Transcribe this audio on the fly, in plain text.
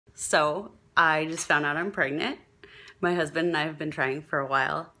So I just found out I'm pregnant. My husband and I have been trying for a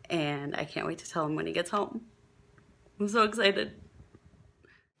while, and I can't wait to tell him when he gets home. I'm so excited.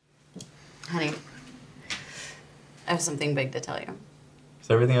 Honey, I have something big to tell you. Is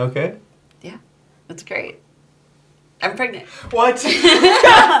everything okay? Yeah, it's great. I'm pregnant. What?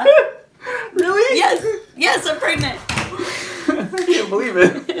 Really? Yes, I'm pregnant. I can't believe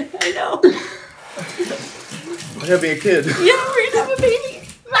it. I know. I'm having a kid. Yeah, we're gonna have a baby.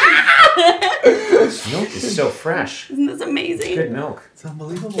 This milk is so fresh. Isn't this amazing? Good milk. It's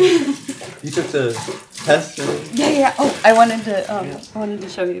unbelievable. You took the test and... Yeah. Oh, I wanted to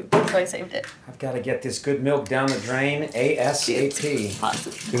show you, so I saved it. I've got to get this good milk down the drain ASAP.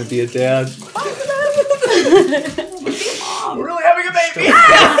 Awesome. Gonna be a dad. Mom. We're really having a baby. Still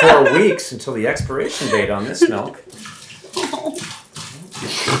got 4 weeks until the expiration date on this milk.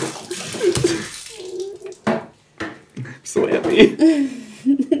 I'm so happy.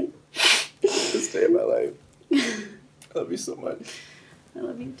 This day of my life. I love you so much. I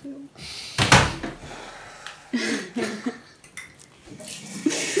love you too.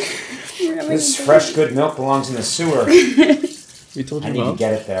 This fresh good milk belongs in the sewer. You told I your need mom? to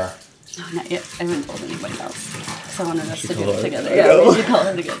get it there. No, not yet. I haven't told anybody else. Because I wanted us to do call it her. together. I Yeah, know. we should call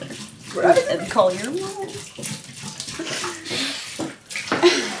her together. And call your mom.